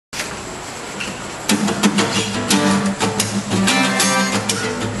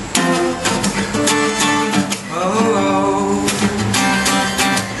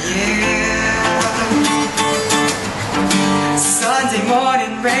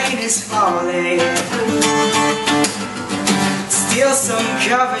morning rain is falling. Steal some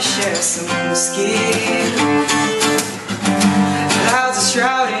cover, share some skin. Clouds are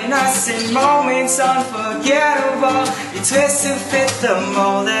shrouding us in moments unforgettable. You twist to fit the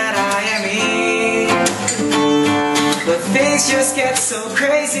mold that I am in. But things just get so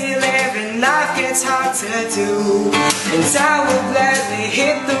crazy, living life gets hard to do. And I would gladly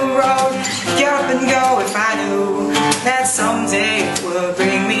hit the road, get up and go if I knew that someday it will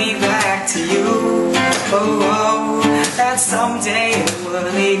bring me back to you. Oh, oh, that someday it will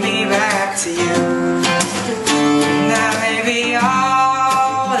lead me back to you. That may be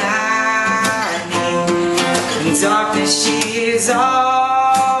all I need. In darkness she is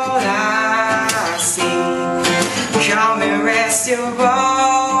all I see. Come and rest your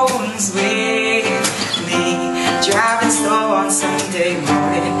bones with me. Driving slow on Sunday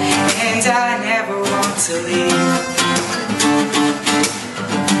morning, and I never want to leave.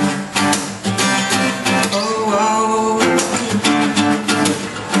 Oh, oh.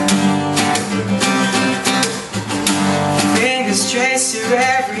 Fingers trace your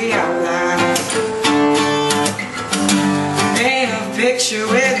every outline. Paint a picture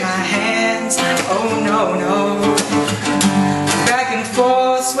with my hands. Oh no, no. Back and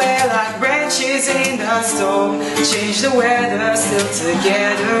forth, sway like branches in the storm. Change the weather, still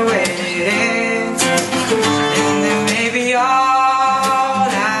together when it ends. And then maybe all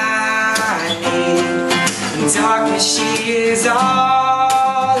I need. In darkness she is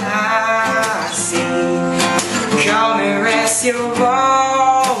all I see. Come and rest your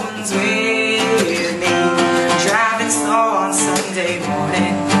bones with me. Driving slow on Sunday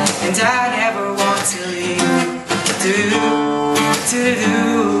morning, and I never want to leave.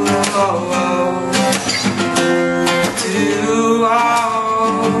 Do-do-do, oh, oh. Do-do, oh.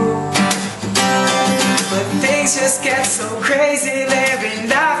 But things just get so crazy, living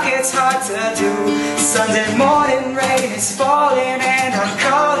life gets hard to do. Sunday morning rain is falling, and I'm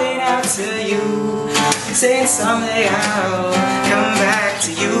calling out to you, saying someday I'll come back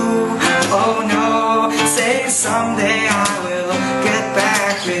to you. Oh no, saying someday I will get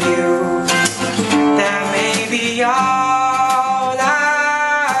back with you. That may be all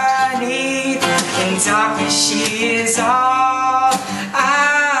I need. In darkness she is all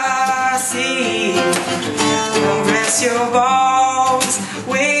I see. Rest your bones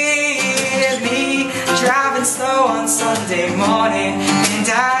with me. Driving slow on Sunday morning, and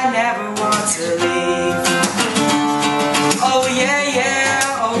I never want to leave. Oh yeah,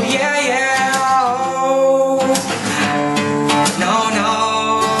 yeah, oh yeah, yeah, oh. No, no,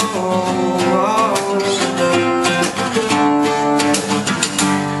 oh.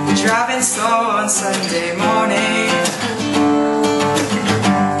 Driving slow on Sunday morning.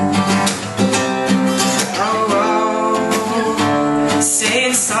 Oh, oh.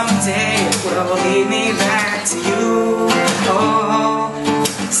 Saying someday it will lead me back to you. Oh.